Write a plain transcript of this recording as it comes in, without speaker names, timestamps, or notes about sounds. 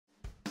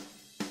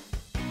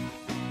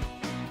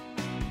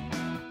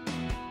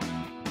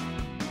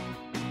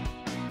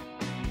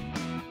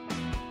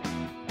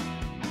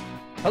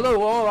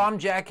Hello all, I'm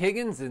Jack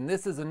Higgins and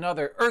this is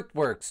another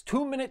Earthworks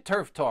 2-minute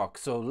turf talk,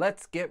 so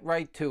let's get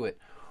right to it.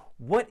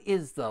 What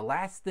is the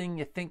last thing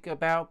you think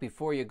about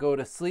before you go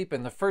to sleep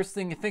and the first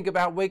thing you think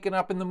about waking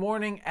up in the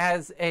morning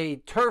as a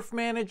turf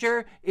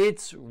manager?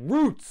 It's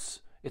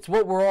roots. It's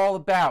what we're all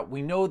about.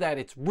 We know that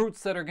it's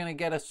roots that are going to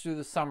get us through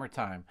the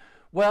summertime.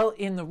 Well,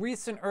 in the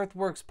recent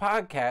Earthworks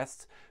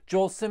podcasts,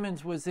 Joel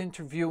Simmons was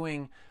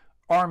interviewing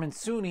Armin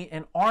Sooney,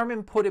 and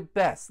Armin put it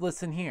best.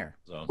 Listen here.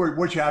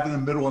 What you have in the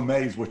middle of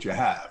May is what you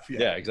have.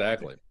 Yeah,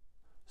 exactly.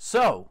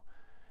 So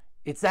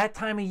it's that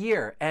time of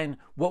year, and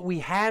what we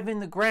have in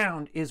the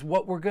ground is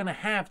what we're going to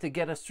have to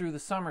get us through the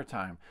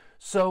summertime.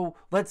 So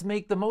let's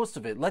make the most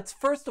of it. Let's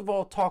first of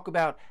all talk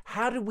about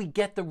how did we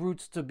get the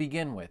roots to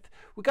begin with.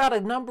 We got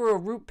a number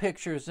of root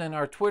pictures in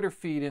our Twitter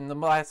feed in the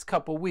last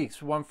couple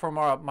weeks. One from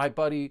my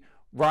buddy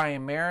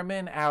Ryan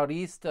Merriman out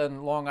east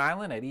on Long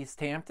Island at East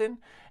Hampton,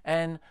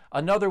 and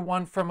another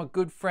one from a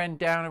good friend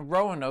down in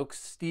Roanoke,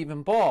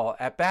 Stephen Ball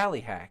at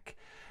Ballyhack.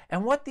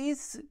 And what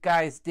these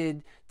guys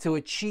did to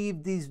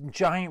achieve these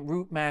giant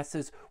root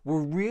masses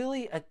were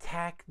really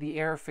attack the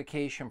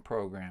aerification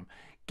program,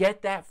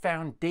 get that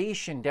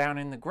foundation down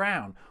in the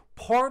ground,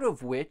 part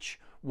of which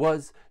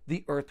was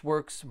the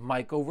Earthworks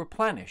Myco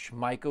Replenish,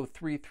 Myco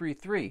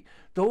 333.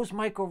 Those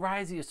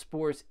mycorrhizae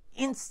spores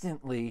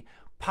instantly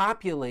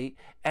populate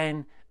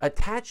and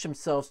attach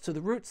themselves to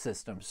the root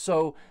system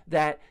so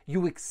that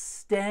you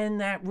extend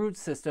that root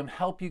system,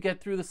 help you get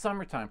through the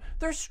summertime.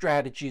 There's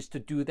strategies to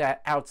do that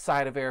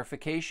outside of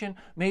aerification,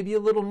 maybe a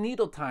little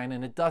needle tying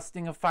and a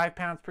dusting of 5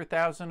 pounds per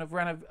thousand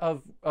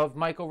of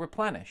Myco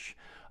Replenish.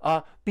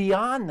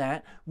 Beyond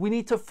that, we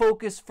need to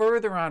focus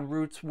further on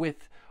roots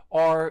with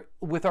our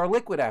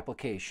liquid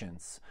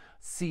applications.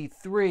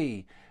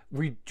 C3,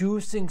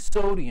 reducing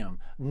sodium,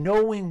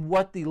 knowing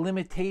what the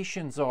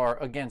limitations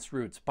are against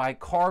roots,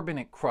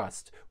 bicarbonate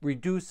crust,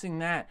 reducing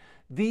that.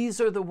 These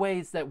are the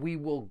ways that we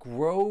will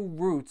grow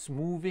roots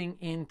moving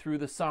in through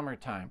the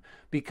summertime,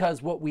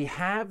 because what we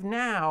have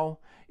now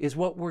is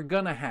what we're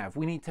gonna have.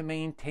 We need to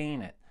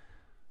maintain it.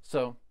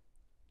 So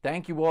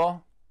thank you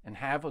all and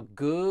have a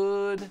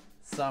good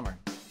summer.